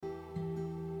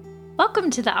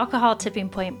Welcome to the Alcohol Tipping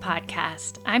Point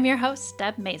podcast. I'm your host,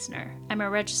 Deb Maisner. I'm a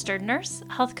registered nurse,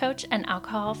 health coach, and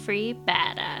alcohol-free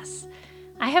badass.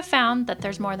 I have found that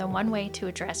there's more than one way to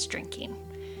address drinking.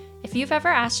 If you've ever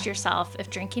asked yourself if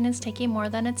drinking is taking more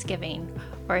than it's giving,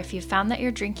 or if you've found that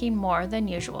you're drinking more than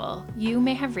usual, you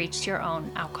may have reached your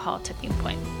own alcohol tipping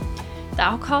point. The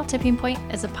Alcohol Tipping Point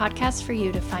is a podcast for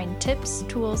you to find tips,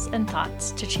 tools, and thoughts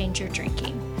to change your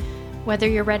drinking. Whether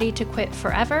you're ready to quit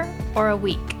forever or a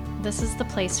week, this is the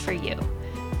place for you.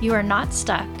 You are not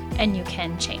stuck and you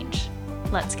can change.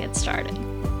 Let's get started.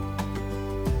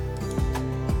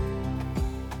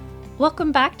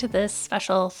 Welcome back to this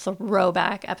special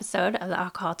throwback episode of the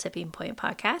Alcohol Tipping Point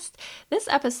podcast. This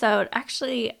episode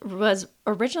actually was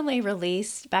originally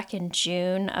released back in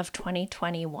June of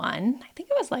 2021. I think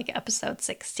it was like episode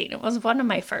 16. It was one of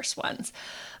my first ones.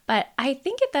 But I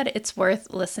think that it's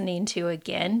worth listening to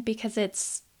again because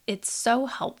it's so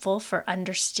helpful for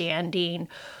understanding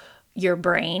your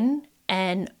brain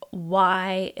and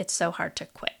why it's so hard to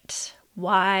quit.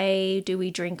 Why do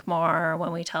we drink more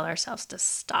when we tell ourselves to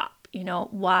stop?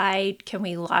 Why can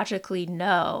we logically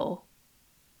know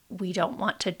we don't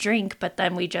want to drink, but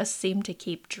then we just seem to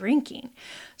keep drinking?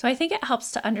 So I think it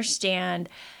helps to understand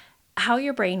how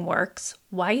your brain works,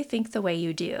 why you think the way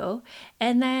you do,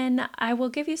 and then I will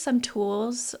give you some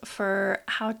tools for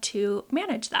how to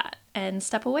manage that and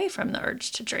step away from the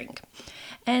urge to drink.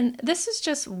 And this is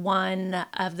just one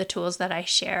of the tools that I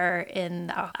share in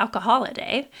the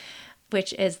Alcoholiday,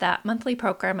 which is that monthly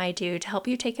program I do to help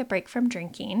you take a break from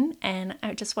drinking. And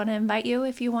I just want to invite you,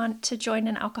 if you want to join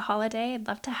an Alcoholiday, I'd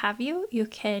love to have you. You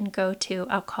can go to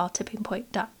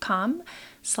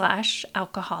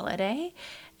alcoholtippingpoint.com/alcoholiday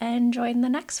and join the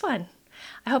next one.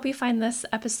 I hope you find this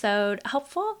episode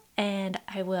helpful, and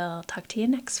I will talk to you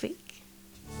next week.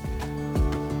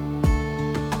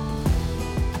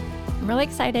 I'm really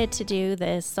excited to do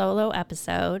this solo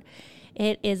episode.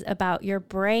 It is about your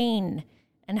brain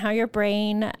and how your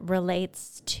brain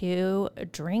relates to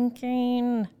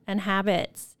drinking and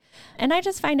habits. And I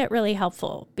just find it really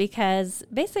helpful because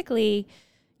basically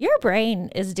your brain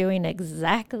is doing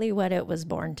exactly what it was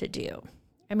born to do.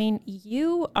 I mean,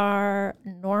 you are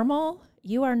normal.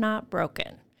 You are not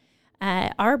broken.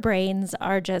 Our brains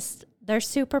are just, they're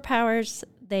superpowers.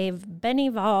 They've been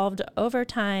evolved over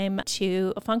time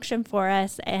to function for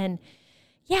us. And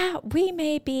yeah, we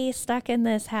may be stuck in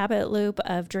this habit loop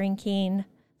of drinking,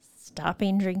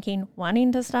 stopping drinking,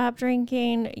 wanting to stop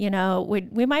drinking.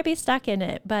 We might be stuck in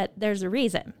it, but there's a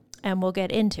reason, and we'll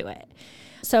get into it.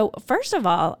 So first of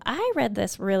all, I read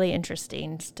this really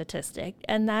interesting statistic,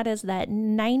 and that is that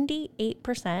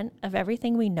 98% of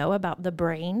everything we know about the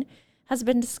brain has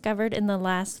been discovered in the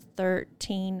last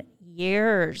 13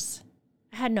 years.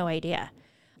 I had no idea.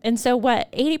 And so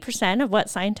 80% of what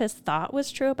scientists thought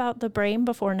was true about the brain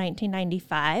before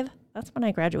 1995, that's when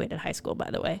I graduated high school, by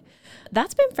the way,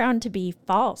 that's been found to be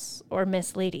false or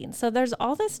misleading. So there's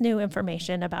all this new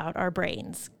information about our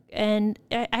brains. And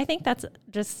I think that's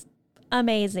just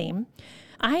amazing.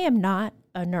 I am not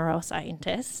a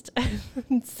neuroscientist.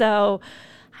 So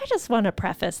I just want to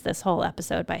preface this whole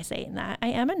episode by saying that I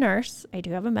am a nurse. I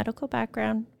do have a medical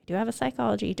background. I do have a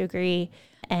psychology degree,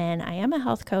 and I am a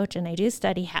health coach, and I do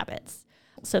study habits.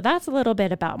 So that's a little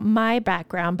bit about my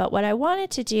background. But what I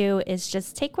wanted to do is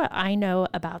just take what I know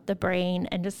about the brain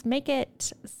and just make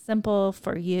it simple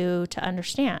for you to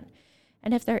understand.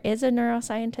 And if there is a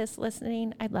neuroscientist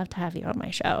listening, I'd love to have you on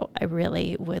my show. I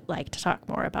really would like to talk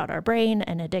more about our brain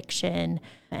and addiction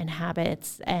and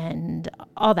habits and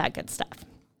all that good stuff.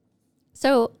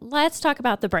 So let's talk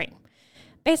about the brain.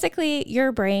 Basically,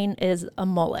 your brain is a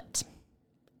mullet.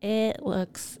 It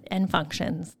looks and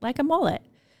functions like a mullet.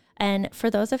 And for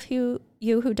those of you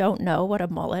who don't know what a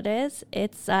mullet is,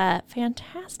 it's a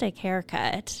fantastic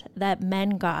haircut that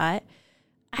men got.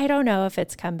 I don't know if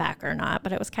it's come back or not,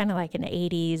 but it was kind of like an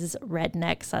 80s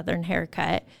redneck Southern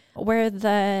haircut where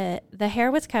the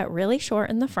hair was cut really short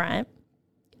in the front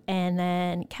and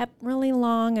then kept really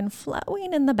long and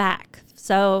flowing in the back.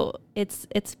 So it's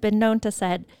been known to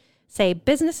say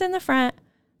business in the front,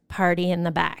 party in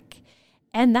the back.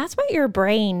 And that's what your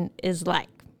brain is like.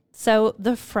 So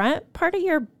the front part of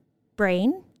your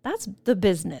brain, that's the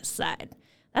business side.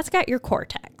 That's got your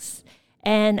cortex.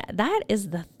 And that is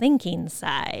the thinking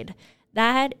side.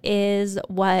 That is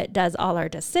what does all our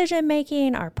decision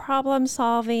making, our problem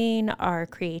solving, our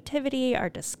creativity, our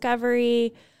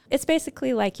discovery. It's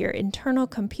basically like your internal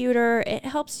computer. It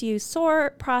helps you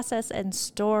sort, process, and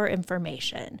store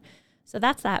information. So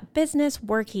that's that business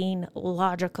working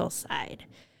logical side.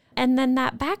 And then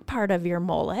that back part of your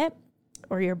mullet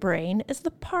or your brain is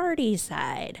the party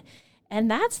side. And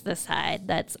that's the side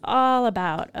that's all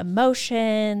about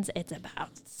emotions. It's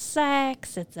about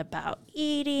sex. It's about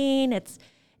eating. It's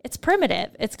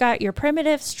primitive. It's got your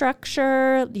primitive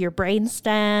structure, your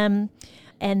brainstem,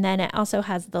 and then it also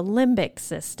has the limbic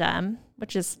system,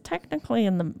 which is technically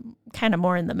in the kind of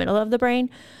more in the middle of the brain.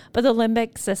 But the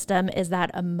limbic system is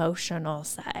that emotional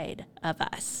side of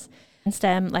us.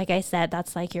 Stem, like I said,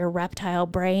 that's like your reptile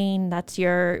brain. That's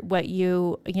we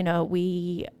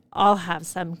all have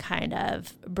some kind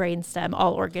of brainstem,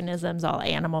 all organisms, all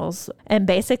animals. And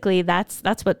basically that's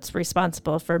what's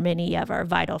responsible for many of our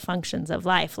vital functions of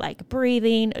life, like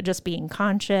breathing, just being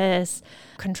conscious,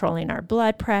 controlling our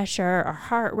blood pressure, our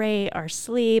heart rate, our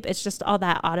sleep. It's just all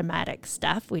that automatic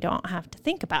stuff we don't have to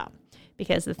think about,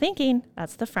 because the thinking,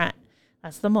 that's the front.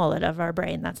 That's the mullet of our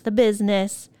brain. That's the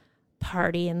business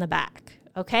party in the back.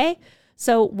 Okay?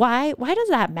 So why does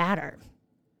that matter?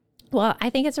 Well, I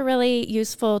think it's a really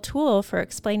useful tool for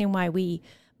explaining why we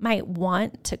might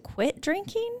want to quit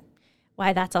drinking,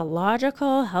 why that's a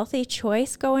logical, healthy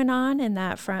choice going on in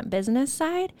that front business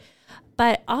side,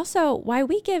 but also why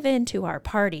we give in to our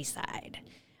party side,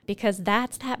 because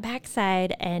that's that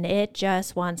backside and it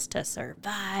just wants to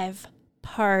survive,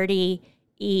 party,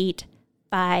 eat,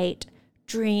 fight,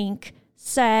 drink,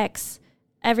 sex,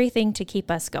 everything to keep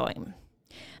us going.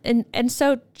 And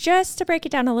so just to break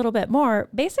it down a little bit more,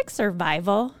 basic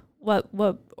survival, what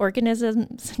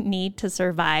organisms need to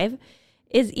survive,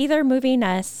 is either moving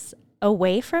us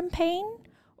away from pain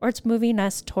or it's moving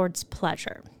us towards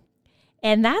pleasure.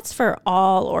 And that's for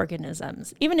all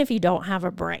organisms, even if you don't have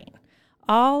a brain.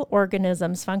 All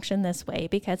organisms function this way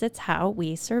because it's how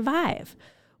we survive.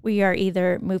 We are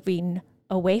either moving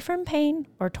away from pain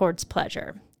or towards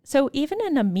pleasure. So even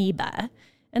an amoeba,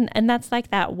 and that's like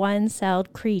that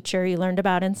one-celled creature you learned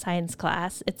about in science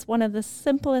class. It's one of the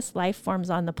simplest life forms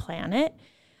on the planet.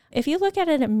 If you look at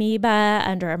an amoeba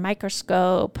under a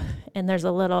microscope and there's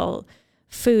a little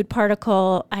food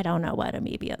particle, I don't know what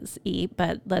amoebas eat,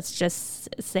 but let's just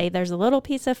say there's a little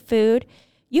piece of food,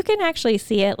 you can actually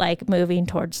see it like moving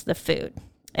towards the food.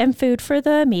 And food for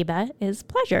the amoeba is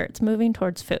pleasure. It's moving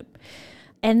towards food.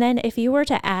 And then if you were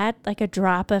to add like a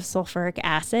drop of sulfuric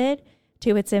acid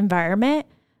to its environment,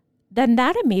 then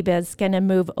that amoeba is going to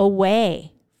move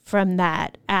away from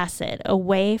that acid,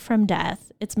 away from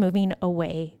death. It's moving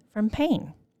away from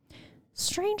pain.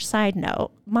 Strange side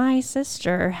note, my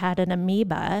sister had an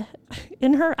amoeba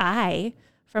in her eye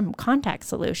from contact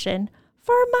solution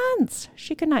for months.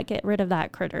 She could not get rid of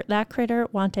that critter. That critter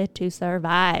wanted to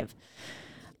survive.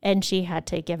 And she had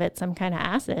to give it some kind of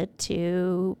acid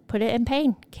to put it in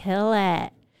pain, kill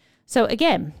it. So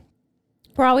again,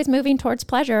 we're always moving towards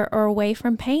pleasure or away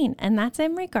from pain. And that's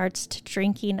in regards to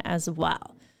drinking as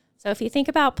well. So if you think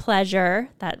about pleasure,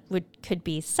 that could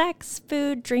be sex,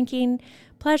 food, drinking.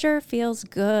 Pleasure feels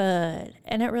good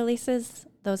and it releases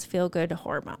those feel-good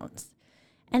hormones.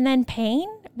 And then pain,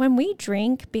 when we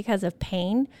drink because of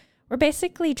pain, we're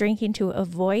basically drinking to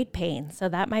avoid pain. So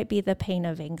that might be the pain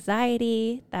of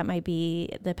anxiety. That might be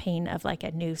the pain of like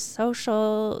a new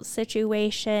social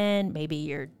situation. Maybe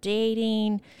you're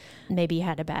dating. Maybe you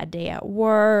had a bad day at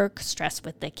work, stress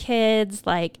with the kids.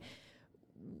 Like,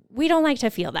 we don't like to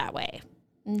feel that way.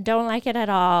 Don't like it at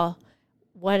all.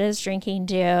 What does drinking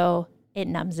do? It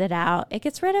numbs it out. It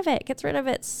gets rid of it. It gets rid of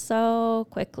it so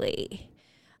quickly.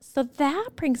 So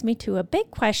that brings me to a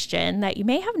big question that you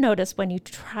may have noticed when you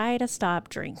try to stop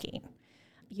drinking.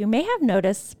 You may have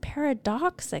noticed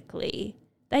paradoxically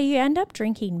that you end up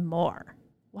drinking more.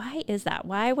 Why is that?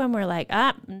 Why, when we're like,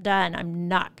 I'm done, I'm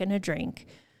not going to drink,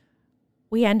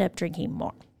 we end up drinking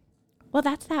more? Well,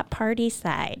 that's that party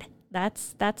side.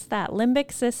 That's that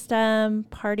limbic system,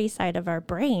 party side of our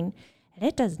brain. And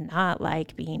it does not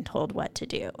like being told what to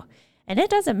do. And it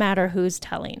doesn't matter who's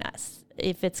telling us,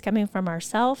 if it's coming from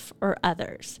ourselves or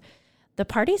others. The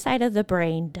party side of the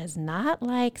brain does not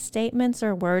like statements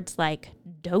or words like,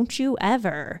 don't you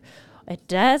ever. It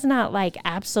does not like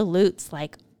absolutes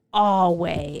like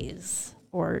always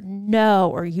or no,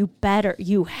 or you better,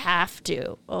 you have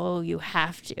to. Oh, you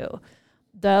have to.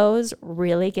 Those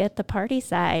really get the party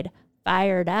side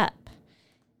fired up.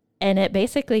 And it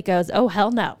basically goes, oh,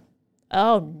 hell no.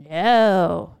 Oh,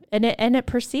 no. And it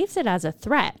perceives it as a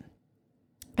threat.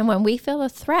 And when we feel a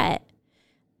threat,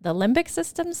 the limbic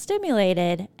system's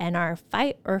stimulated and our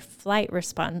fight or flight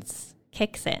response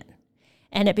kicks in.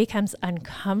 And it becomes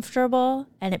uncomfortable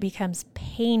and it becomes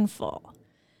painful.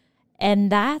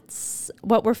 And that's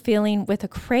what we're feeling with a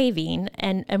craving.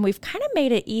 And we've kind of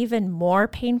made it even more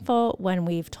painful when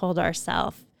we've told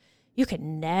ourselves, you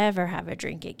can never have a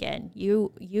drink again.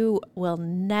 You will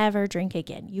never drink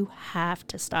again. You have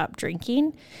to stop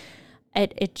drinking.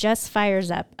 It just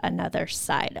fires up another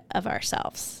side of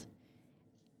ourselves.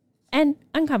 And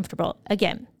uncomfortable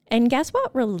again. And guess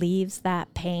what relieves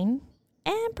that pain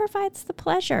and provides the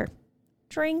pleasure?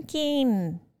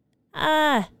 Drinking.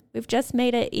 We've just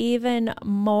made it even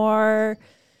more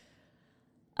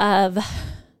of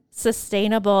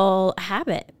sustainable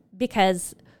habit,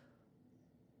 because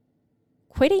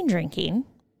quitting drinking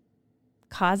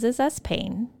causes us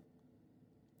pain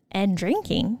and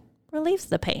drinking relieves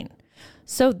the pain.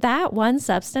 So that one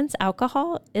substance,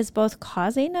 alcohol, is both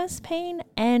causing us pain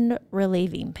and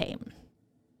relieving pain.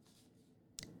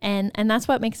 And that's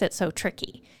what makes it so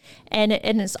tricky. And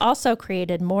it's also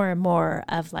created more and more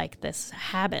of like this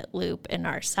habit loop in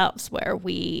ourselves where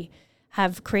we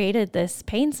have created this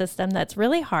pain system that's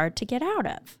really hard to get out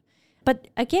of. But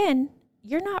again,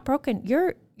 you're not broken.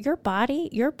 Your body,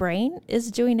 your brain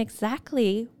is doing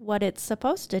exactly what it's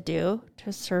supposed to do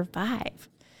to survive.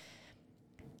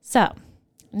 So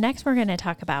next, we're going to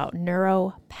talk about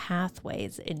neuro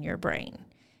pathways in your brain.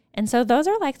 And so those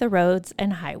are like the roads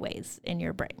and highways in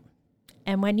your brain.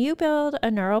 And when you build a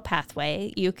neural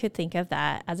pathway, you could think of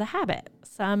that as a habit.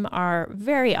 Some are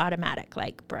very automatic,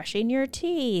 like brushing your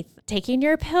teeth, taking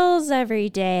your pills every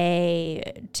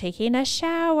day, taking a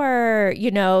shower.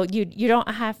 You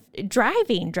don't have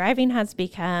driving. Driving has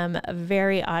become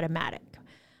very automatic.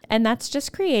 And that's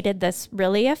just created this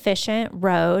really efficient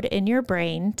road in your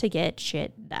brain to get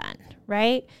shit done,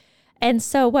 right? And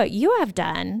so what you have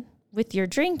done with your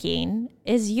drinking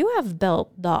is you have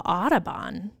built the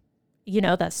Autobahn,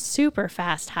 the super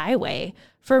fast highway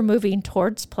for moving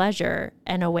towards pleasure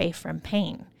and away from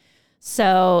pain.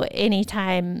 So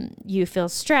anytime you feel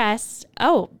stressed,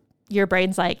 your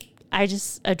brain's like,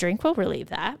 a drink will relieve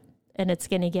that. And it's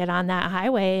going to get on that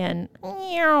highway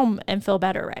and feel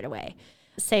better right away.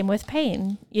 Same with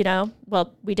pain,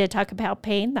 well, we did talk about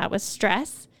pain. That was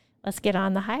stress. Let's get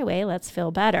on the highway. Let's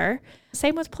feel better.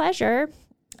 Same with pleasure.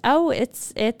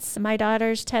 It's my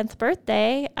daughter's 10th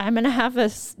birthday. I'm going to have a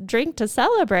drink to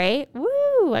celebrate. Woo!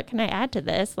 What can I add to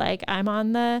this? Like, I'm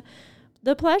on the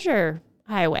pleasure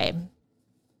highway.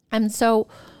 And so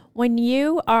when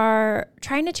you are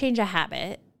trying to change a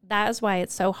habit, that is why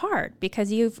it's so hard,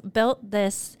 because you've built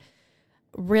this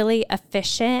really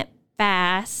efficient,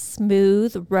 fast,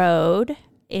 smooth road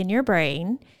in your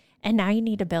brain, and now you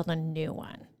need to build a new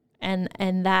one.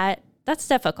 And that's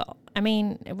difficult. I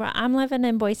mean, I'm living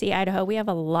in Boise, Idaho. We have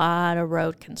a lot of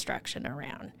road construction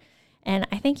around. And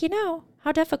I think you know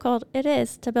how difficult it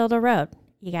is to build a road.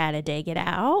 You got to dig it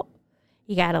out.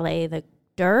 You got to lay the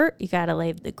dirt. You got to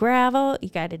lay the gravel. You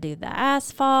got to do the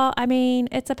asphalt. I mean,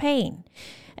 it's a pain.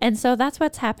 And so that's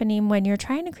what's happening when you're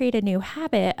trying to create a new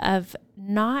habit of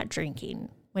not drinking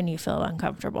when you feel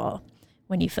uncomfortable,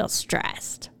 when you feel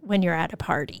stressed, when you're at a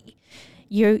party.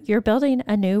 You're building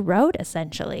a new road,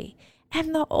 essentially.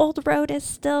 And the old road is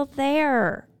still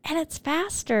there. And it's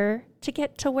faster to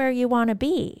get to where you want to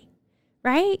be,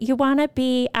 right? You want to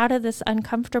be out of this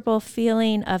uncomfortable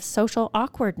feeling of social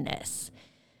awkwardness.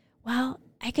 Well,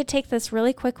 I could take this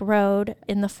really quick road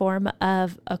in the form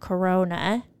of a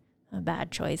Corona, a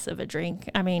bad choice of a drink.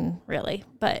 I mean, really.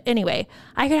 But anyway,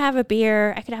 I could have a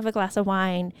beer, I could have a glass of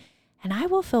wine, and I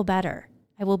will feel better.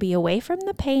 I will be away from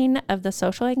the pain of the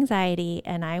social anxiety,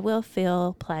 and I will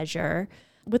feel pleasure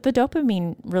with the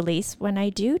dopamine release when I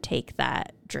do take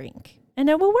that drink. And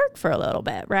it will work for a little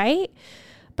bit, right?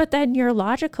 But then your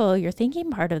thinking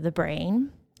part of the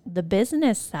brain, the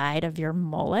business side of your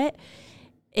mullet,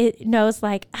 it knows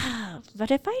like, but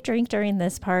if I drink during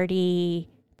this party,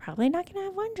 probably not going to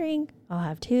have one drink. I'll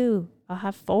have two. I'll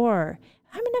have four.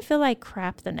 I'm going to feel like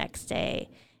crap the next day.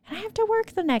 And I have to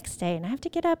work the next day and I have to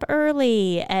get up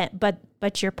early.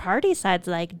 But your party side's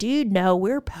like, dude, no,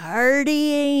 we're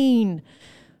partying.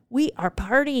 We are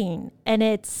partying. And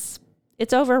it's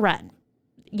overrun.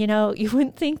 You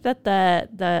wouldn't think that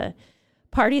the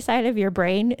party side of your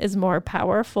brain is more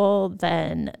powerful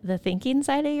than the thinking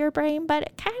side of your brain, but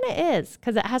it kind of is,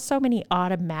 because it has so many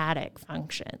automatic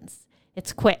functions.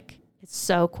 It's quick. It's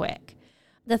so quick.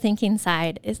 The thinking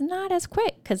side is not as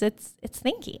quick because it's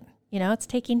thinking. It's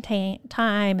taking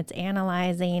time. It's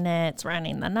analyzing it. It's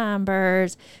running the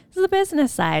numbers. This is the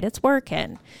business side. It's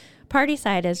working. Party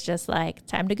side is just like,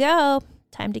 time to go.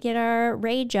 Time to get our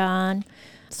rage on.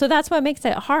 So that's what makes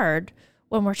it hard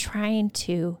when we're trying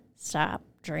to stop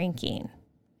drinking.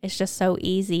 It's just so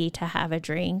easy to have a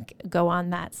drink, go on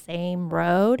that same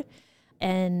road,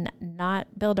 and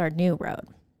not build our new road.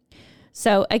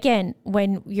 So again,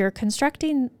 when you're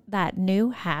constructing that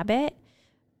new habit,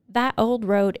 that old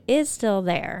road is still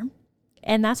there.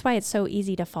 And that's why it's so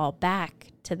easy to fall back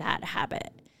to that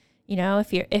habit.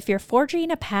 If you're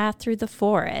forging a path through the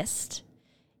forest,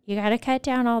 you got to cut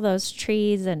down all those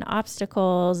trees and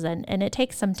obstacles, and it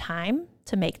takes some time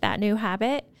to make that new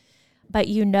habit. But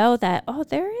you know that, oh,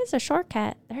 there is a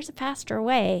shortcut. There's a faster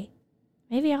way.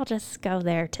 Maybe I'll just go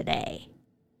there today.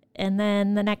 And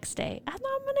then the next day, I'm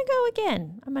going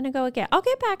to go again. I'll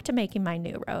get back to making my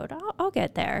new road. I'll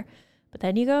get there. But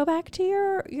then you go back to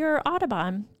your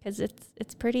Audubon because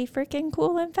it's pretty freaking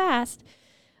cool and fast.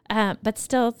 But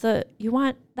still, you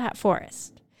want that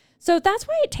forest. So that's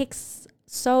why it takes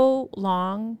so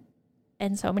long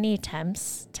and so many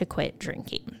attempts to quit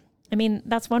drinking. I mean,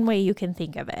 that's one way you can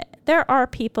think of it. There are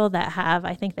people that have,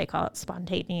 I think they call it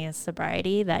spontaneous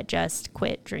sobriety, that just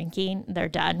quit drinking. They're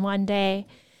done one day.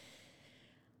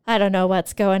 I don't know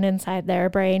what's going inside their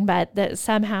brain, but that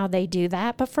somehow they do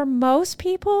that. But for most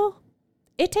people,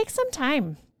 it takes some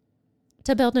time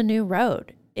to build a new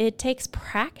road. It takes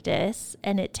practice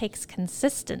and it takes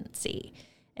consistency.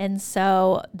 And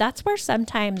so that's where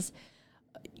sometimes,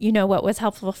 what was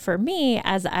helpful for me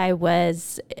as I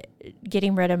was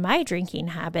getting rid of my drinking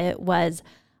habit was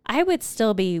I would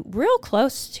still be real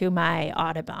close to my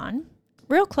Audubon,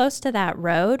 real close to that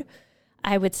road.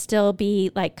 I would still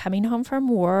be like coming home from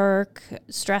work,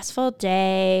 stressful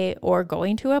day, or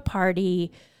going to a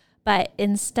party. But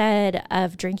instead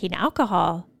of drinking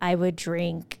alcohol, I would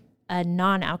drink a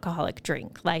non-alcoholic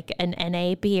drink, like an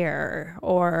NA beer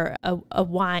or a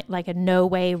wine, like a No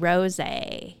Way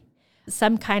Rosé,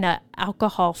 some kind of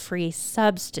alcohol-free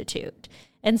substitute.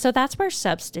 And so that's where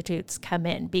substitutes come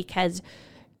in, because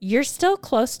you're still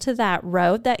close to that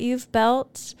road that you've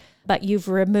built, but you've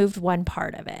removed one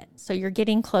part of it. So you're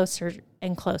getting closer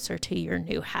and closer to your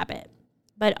new habit.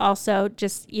 But also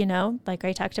just, like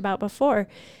I talked about before,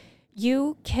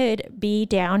 you could be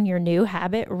down your new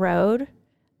habit road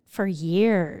for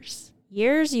years.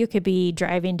 You could be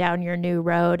driving down your new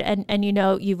road and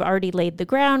you've already laid the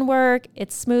groundwork.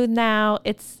 It's smooth now.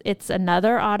 It's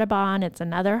another Audubon. It's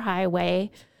another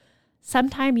highway.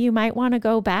 Sometime you might want to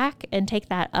go back and take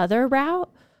that other route.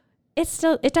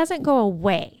 It doesn't go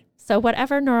away. So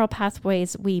whatever neural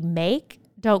pathways we make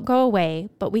don't go away,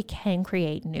 but we can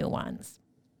create new ones.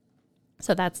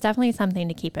 So that's definitely something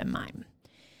to keep in mind.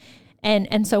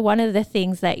 And so one of the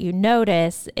things that you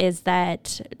notice is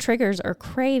that triggers or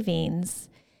cravings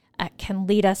can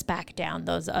lead us back down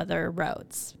those other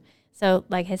roads. So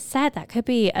like I said, that could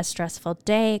be a stressful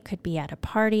day. It could be at a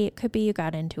party. It could be you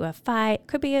got into a fight. It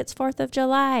could be it's 4th of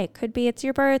July. It could be it's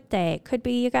your birthday. It could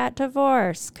be you got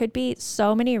divorced. Could be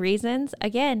so many reasons.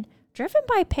 Again, driven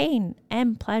by pain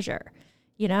and pleasure.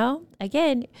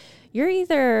 Again, you're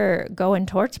either going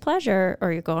towards pleasure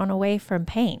or you're going away from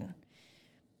pain.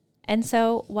 And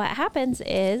so what happens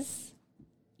is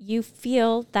you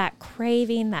feel that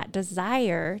craving, that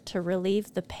desire to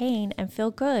relieve the pain and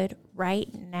feel good right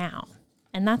now.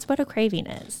 And that's what a craving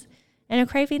is. And a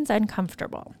craving's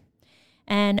uncomfortable.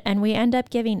 And we end up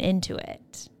giving into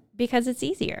it because it's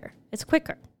easier, it's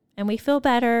quicker, and we feel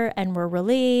better and we're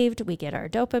relieved. We get our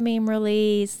dopamine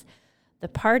release. The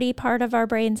party part of our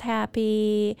brain's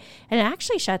happy, and it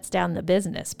actually shuts down the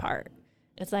business part.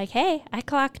 It's like, hey, I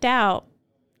clocked out.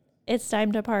 It's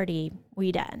time to party.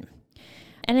 We done.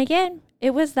 And again,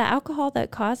 it was the alcohol that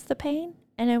caused the pain,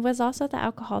 and it was also the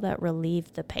alcohol that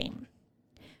relieved the pain.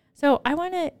 So I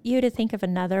wanted you to think of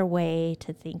another way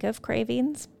to think of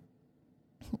cravings,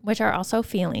 which are also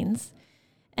feelings,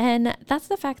 and that's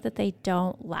the fact that they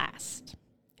don't last.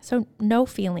 So no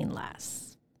feeling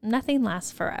lasts. Nothing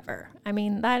lasts forever. I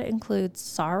mean, that includes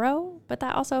sorrow, but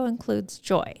that also includes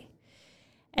joy.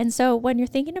 And so when you're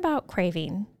thinking about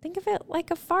craving, think of it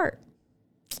like a fart.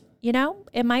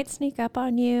 It might sneak up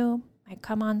on you, might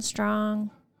come on strong.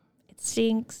 It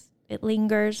stinks, it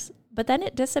lingers, but then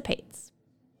it dissipates.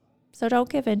 So don't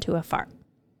give in to a fart.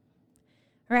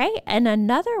 Right? And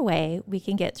another way we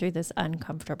can get through this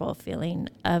uncomfortable feeling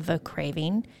of a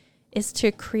craving is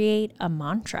to create a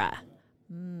mantra.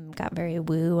 Got very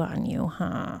woo on you,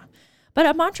 huh? But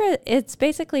a mantra, it's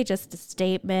basically just a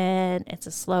statement. It's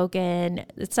a slogan.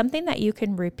 It's something that you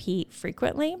can repeat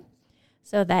frequently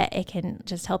so that it can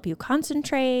just help you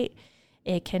concentrate.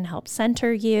 It can help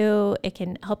center you. It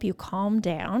can help you calm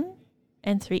down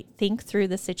and think through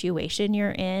the situation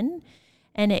you're in.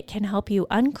 And it can help you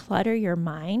unclutter your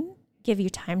mind, give you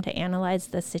time to analyze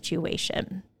the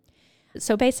situation.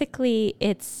 So basically,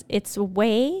 it's a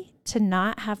way to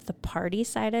not have the party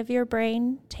side of your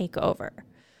brain take over.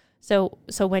 So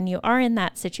when you are in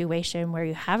that situation where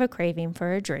you have a craving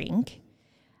for a drink,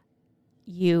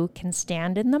 you can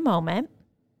stand in the moment,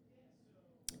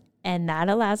 and that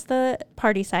allows the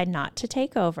party side not to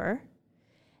take over,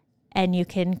 and you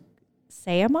can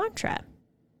say a mantra.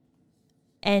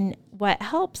 And what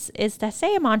helps is to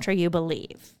say a mantra you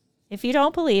believe. If you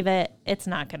don't believe it, it's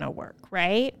not going to work,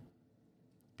 right?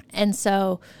 And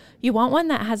so you want one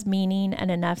that has meaning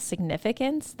and enough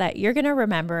significance that you're going to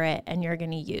remember it and you're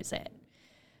going to use it.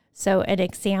 So an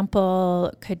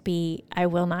example could be, I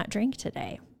will not drink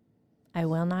today. I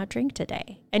will not drink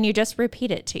today. And you just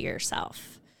repeat it to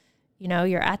yourself. You know,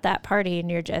 you're at that party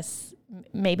and you're just,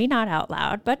 maybe not out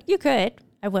loud, but you could.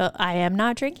 I am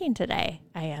not drinking today.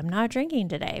 I am not drinking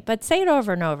today. But say it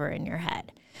over and over in your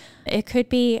head. It could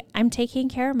be, I'm taking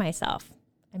care of myself.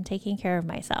 I'm taking care of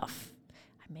myself.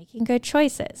 I'm making good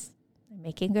choices. I'm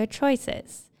making good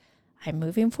choices. I'm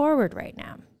moving forward right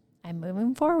now. I'm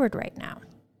moving forward right now.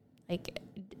 Like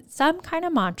some kind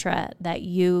of mantra that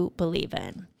you believe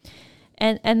in.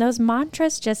 And those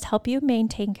mantras just help you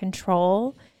maintain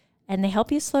control, and they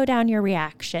help you slow down your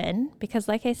reaction because,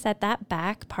 like I said, that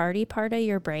back party part of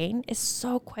your brain is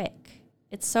so quick.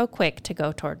 It's so quick to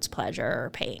go towards pleasure or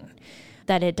pain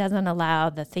that it doesn't allow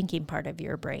the thinking part of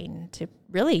your brain to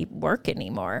really work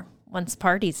anymore once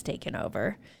party's taken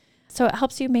over. So it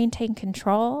helps you maintain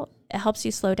control. It helps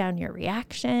you slow down your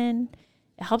reaction.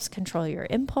 It helps control your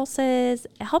impulses.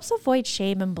 It helps avoid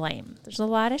shame and blame. There's a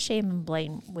lot of shame and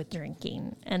blame with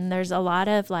drinking. And there's a lot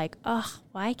of like, oh,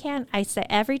 why can't I say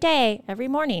every day, every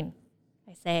morning,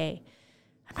 I say,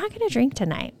 I'm not going to drink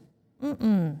tonight.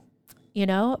 You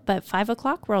know, but 5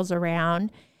 o'clock rolls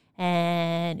around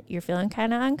and you're feeling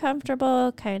kind of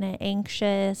uncomfortable, kind of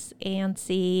anxious,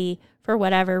 antsy for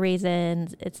whatever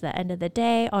reasons. It's the end of the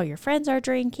day. All your friends are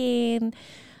drinking.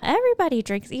 Everybody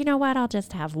drinks. You know what? I'll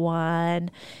just have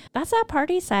one. That's that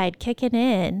party side kicking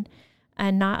in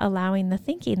and not allowing the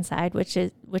thinking side, which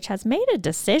has made a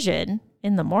decision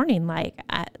in the morning,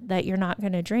 that you're not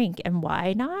going to drink. And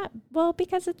why not? Well,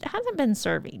 because it hasn't been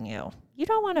serving you. You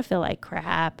don't want to feel like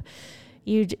crap.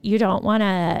 You don't want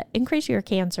to increase your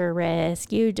cancer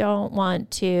risk. You don't want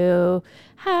to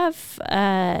have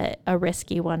a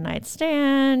risky one-night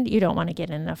stand. You don't want to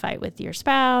get in a fight with your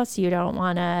spouse. You don't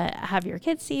want to have your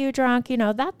kids see you drunk. You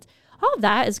know, all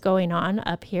that is going on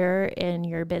up here in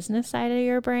your business side of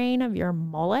your brain, of your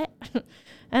mullet.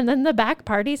 And then the back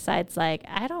party side's like,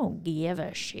 I don't give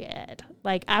a shit.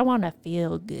 Like, I want to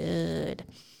feel good.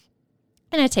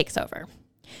 And it takes over.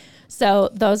 So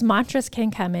those mantras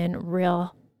can come in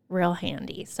real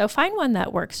handy. So find one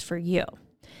that works for you.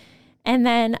 And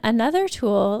then another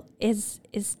tool is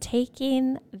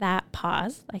taking that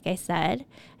pause, like I said,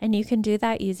 and you can do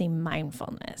that using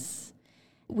mindfulness.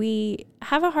 We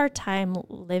have a hard time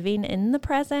living in the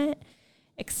present,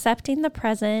 accepting the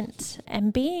present,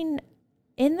 and being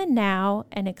in the now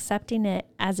and accepting it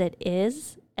as it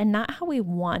is and not how we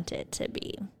want it to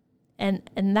be. And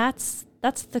that's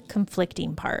the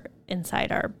conflicting part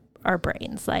inside our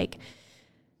brains. Like,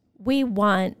 we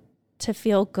want to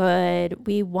feel good.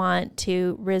 We want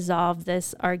to resolve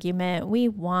this argument. We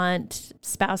want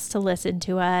spouse to listen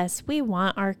to us. We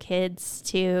want our kids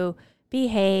to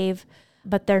behave,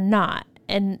 but they're not.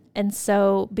 And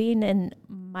so being in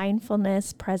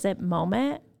mindfulness, present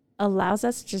moment, allows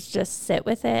us to just sit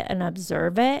with it and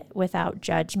observe it without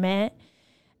judgment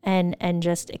and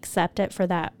just accept it for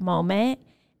that moment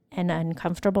and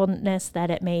uncomfortableness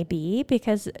that it may be,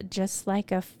 because just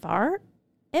like a fart,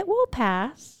 it will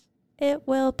pass. It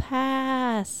will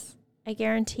pass. I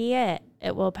guarantee it.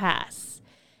 It will pass.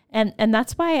 And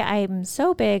that's why I'm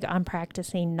so big on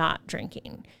practicing not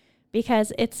drinking,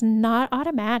 because it's not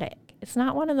automatic. It's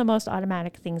not one of the most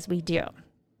automatic things we do.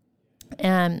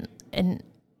 And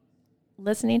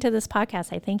listening to this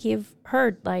podcast, I think you've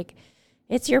heard, like,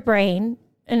 it's your brain,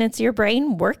 and it's your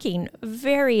brain working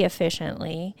very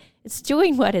efficiently. It's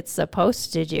doing what it's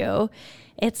supposed to do.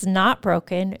 It's not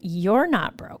broken. You're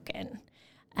not broken.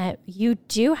 You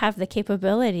do have the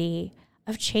capability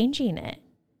of changing it.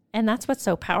 And that's what's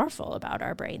so powerful about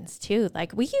our brains too.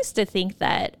 Like, we used to think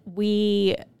that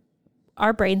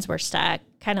our brains were stuck,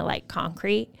 kind of like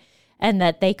concrete, and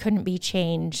that they couldn't be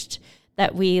changed,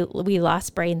 that we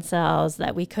lost brain cells,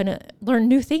 that we couldn't learn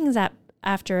new things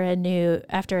after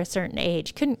a certain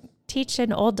age, couldn't teach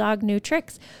an old dog new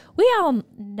tricks. We all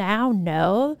now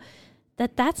know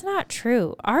that that's not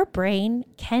true. Our brain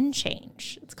can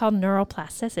change. It's called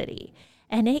neuroplasticity,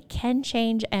 and it can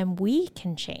change, and we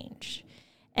can change,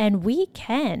 and we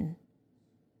can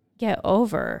get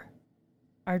over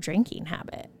our drinking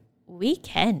habit. We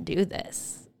can do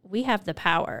this. We have the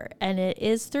power, and it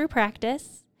is through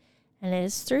practice, and it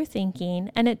is through thinking,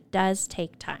 and it does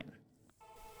take time.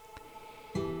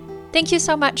 Thank you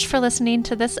so much for listening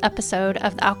to this episode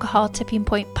of the Alcohol Tipping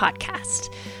Point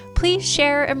podcast. Please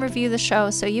share and review the show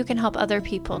so you can help other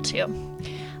people too.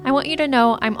 I want you to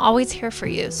know I'm always here for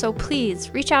you, so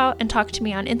please reach out and talk to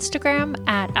me on Instagram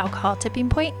at Alcohol Tipping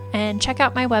Point, and check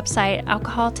out my website,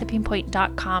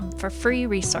 alcoholtippingpoint.com, for free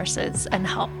resources and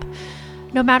help.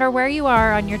 No matter where you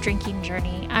are on your drinking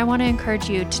journey, I want to encourage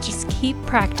you to just keep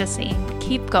practicing,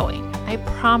 keep going. I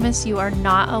promise you are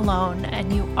not alone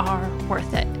and you are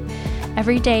worth it.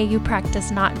 Every day you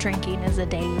practice not drinking is a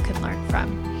day you can learn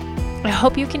from. I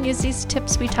hope you can use these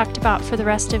tips we talked about for the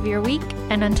rest of your week,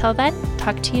 and until then,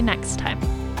 talk to you next time.